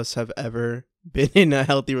neither of us have ever been in a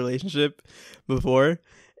healthy relationship before.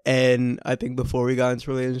 And I think before we got into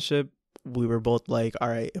a relationship, we were both like, all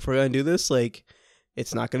right, if we're gonna do this, like,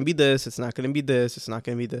 it's not gonna be this, it's not gonna be this, it's not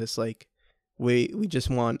gonna be this. Like, we just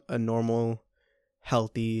want a normal,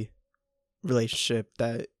 healthy relationship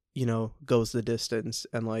that, you know, goes the distance.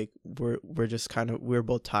 And like, we're just kind of, we're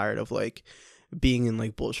both tired of like being in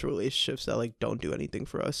like bullshit relationships that like don't do anything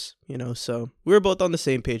for us, you know. So we were both on the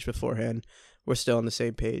same page beforehand. We're still on the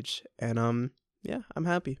same page, and yeah, I'm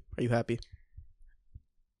happy. Are you happy?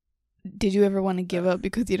 Did you ever want to give up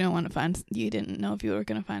because you didn't know if you were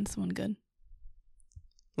gonna find someone good?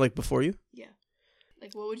 Like, before you? Yeah.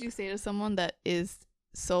 Like, what would you say to someone that is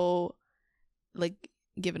so like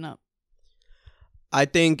giving up? I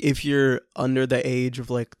think if you're under the age of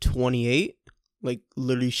like 28, like,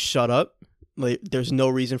 literally shut up. Like, there's no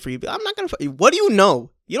reason for you. I'm not gonna. What do you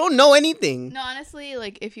know? You don't know anything. No, honestly,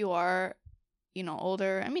 like, if you are, you know,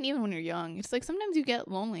 older, I mean, even when you're young, it's like sometimes you get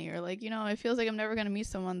lonely, or like, you know, it feels like I'm never gonna meet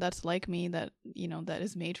someone that's like me, that, you know, that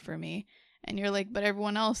is made for me. And you're like, but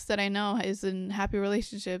everyone else that I know is in happy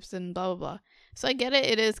relationships and blah blah blah. So I get it.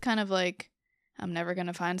 It is kind of like, I'm never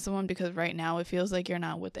gonna find someone because right now it feels like you're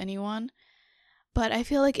not with anyone. But I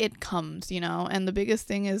feel like it comes, you know. And the biggest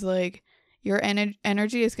thing is like, your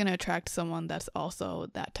energy is going to attract someone that's also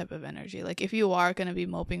that type of energy. Like, if you are going to be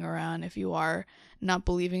moping around, if you are not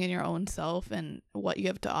believing in your own self and what you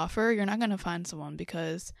have to offer, you're not going to find someone,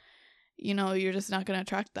 because, you know, you're just not going to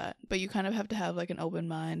attract that. But you kind of have to have like an open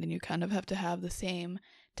mind, and you kind of have to have the same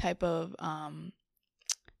type of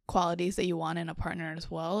qualities that you want in a partner as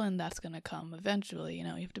well. And that's going to come eventually, you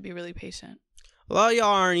know. You have to be really patient. A lot of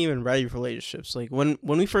y'all aren't even ready for relationships. Like, when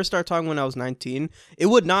we first started talking when I was 19, it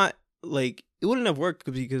wouldn't have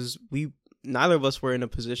worked because neither of us were in a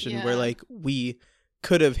position where like we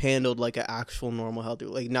could have handled like an actual normal healthy,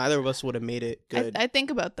 like neither of us would have made it good. I think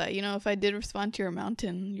about that, you know, if I did respond to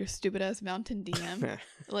your stupid ass mountain DM,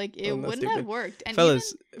 like, it wouldn't have worked. And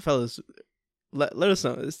fellas, let us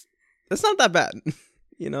know. It's not that bad.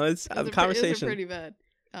 You know, it's a conversation. It was a pretty bad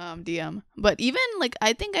DM. But even like,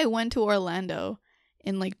 I think I went to Orlando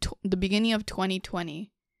in like the beginning of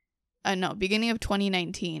 2020. Beginning of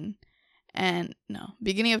 2019. And no,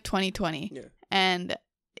 beginning of 2020. Yeah. And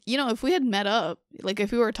you know, if we had met up, like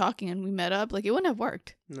if we were talking and we met up, like it wouldn't have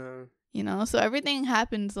worked. No. You know, so everything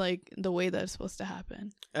happens like the way that it's supposed to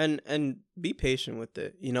happen. And be patient with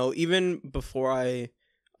it. You know, even before I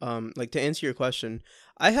like, to answer your question,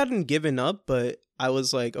 I hadn't given up, but I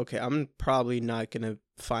was like, okay, I'm probably not gonna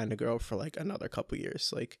find a girl for like another couple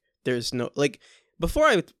years. Like, there's no, like, before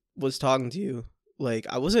I was talking to you, like,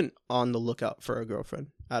 I wasn't on the lookout for a girlfriend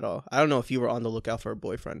at all. I don't know if you were on the lookout for a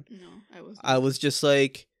boyfriend. No, I wasn't. I was just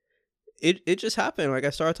like, it just happened. Like,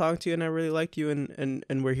 I started talking to you and I really liked you,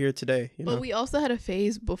 and we're here today. You know? But we also had a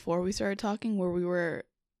phase before we started talking where we were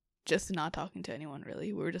just not talking to anyone,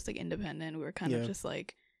 really. We were just like independent. We were kind of just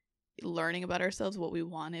like learning about ourselves, what we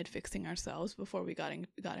wanted, fixing ourselves before we got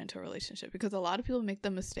into a relationship. Because a lot of people make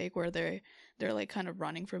the mistake where they're like kind of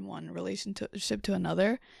running from one relationship to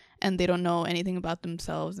another, and they don't know anything about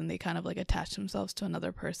themselves, and they kind of like attach themselves to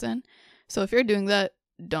another person. So if you're doing that,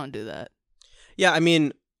 don't do that. Yeah, I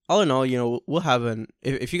mean, all in all, you know, we'll have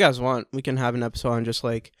if you guys want, we can have an episode on just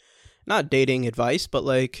like, not dating advice, but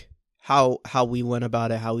like how we went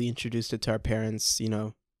about it, how we introduced it to our parents, you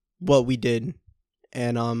know, what we did,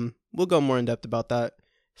 and we'll go more in depth about that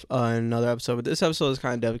in another episode. But this episode is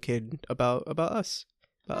kind of dedicated about us,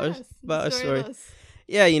 about our story.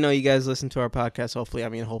 Yeah, you know, you guys listen to our podcast.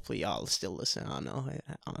 Hopefully y'all still listen. I don't know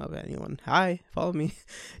if anyone. Hi, follow me.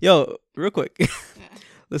 Yo, real quick. Yeah.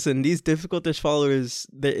 Listen, these difficult-ish followers,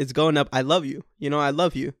 it's going up. I love you. You know, I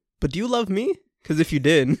love you. But do you love me? Because if you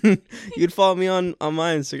did, you'd follow me on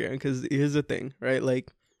my Instagram. Because here's the thing, right? Like,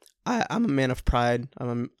 I'm a man of pride.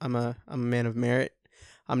 I'm a man of merit.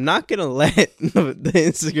 I'm not gonna let the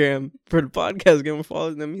Instagram for the podcast get more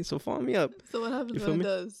followers than me. So follow me up. So what happens when it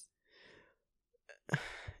does?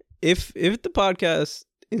 If the podcast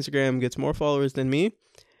Instagram gets more followers than me,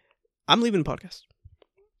 I'm leaving the podcast.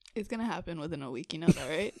 It's gonna happen within a week, you know that,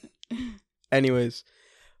 right? Anyways,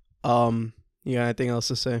 you got anything else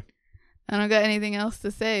to say? I don't got anything else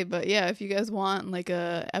to say, but yeah, if you guys want like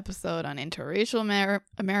a episode on interracial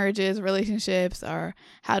marriages, relationships, or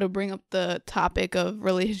how to bring up the topic of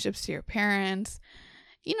relationships to your parents,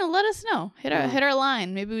 you know, let us know. Hit our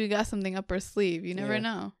line.Maybe we got something up our sleeve. You never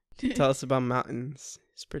know. Tell us about mountains.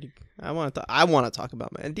 It's pretty. I want to talk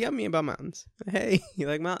about mountains. DM me about mountains. Hey, you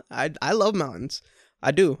like mountains? I love mountains.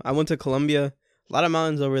 I do. I went to Colombia. A lot of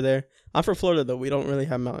mountains over there. I'm from Florida, though. We don't really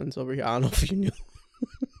have mountains over here. I don't know if you knew.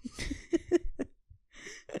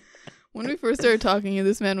 When we first started talking,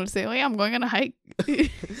 this man would say, "Oh yeah, I'm going on a hike."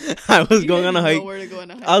 I was going on a hike. Nowhere to go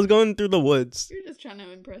on a hike. I was going through the woods. You're just trying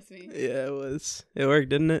to impress me. Yeah, it was. It worked,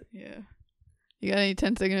 didn't it? Yeah. You got any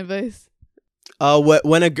 10-second advice?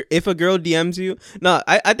 If a girl DMs you, no,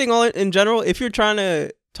 I think all in general, if you're trying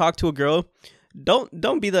to talk to a girl,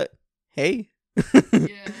 don't be the hey.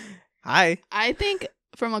 Yeah. Hi. I think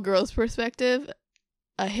from a girl's perspective,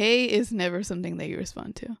 a hey is never something that you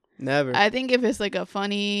respond to. Never. I think if it's like a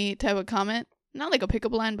funny type of comment, not like a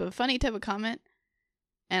pickup line, but a funny type of comment,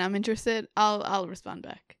 and I'm interested, I'll respond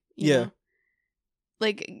back. You know?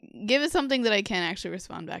 Like, give it something that I can actually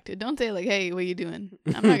respond back to. Don't say like, hey, what you doing?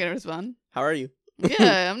 I'm not gonna respond. How are you?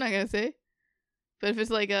 Yeah, I'm not gonna say. But if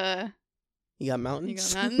it's like you got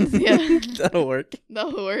mountains? Yeah. That'll work.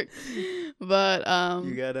 But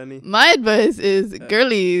you got any? My advice is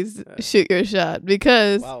girlies, shoot your shot,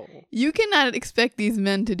 because you cannot expect these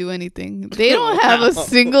men to do anything. They don't have a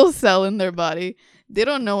single cell in their body. They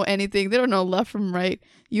don't know anything. They don't know left from right.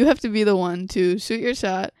 You have to be the one to shoot your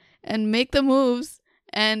shot and make the moves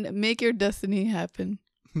and make your destiny happen.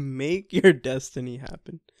 Make your destiny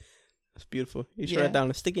happen. That's beautiful. You should write down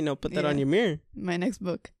a sticky note, put that on your mirror. My next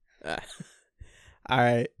book. All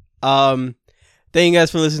right. Thank you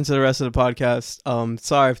guys for listening to the rest of the podcast.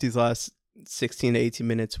 Sorry if these last 16 to 18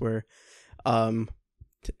 minutes were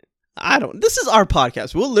this is our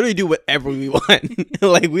podcast. We'll literally do whatever we want.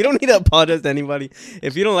 Like, we don't need to apologize to anybody.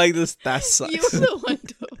 If you don't like this, that sucks. You're the one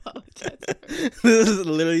to apologize. This is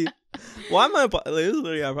literally why am I this is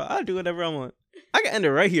literally I do whatever I want. I can end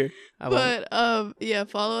it right here. Yeah,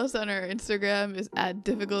 follow us on our Instagram is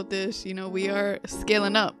 @difficultish. You know, we are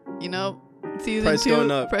scaling up, you know. Season price 2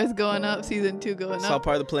 going up. Season 2 going up. It's all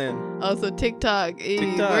part of the plan. Also TikTok.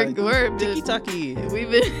 We're TikTok-y.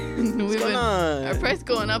 We've been our price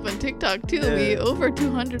going up on TikTok too. Yeah. We over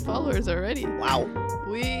 200 followers already. Wow.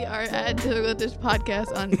 We are at Difficultish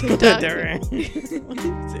Podcast on TikTok.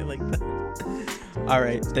 Say it like that. All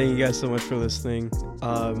right. Thank you guys so much for listening.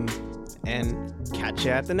 And catch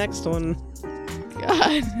you at the next one.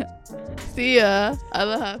 God. See ya.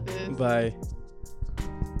 Allah Hafiz. Bye.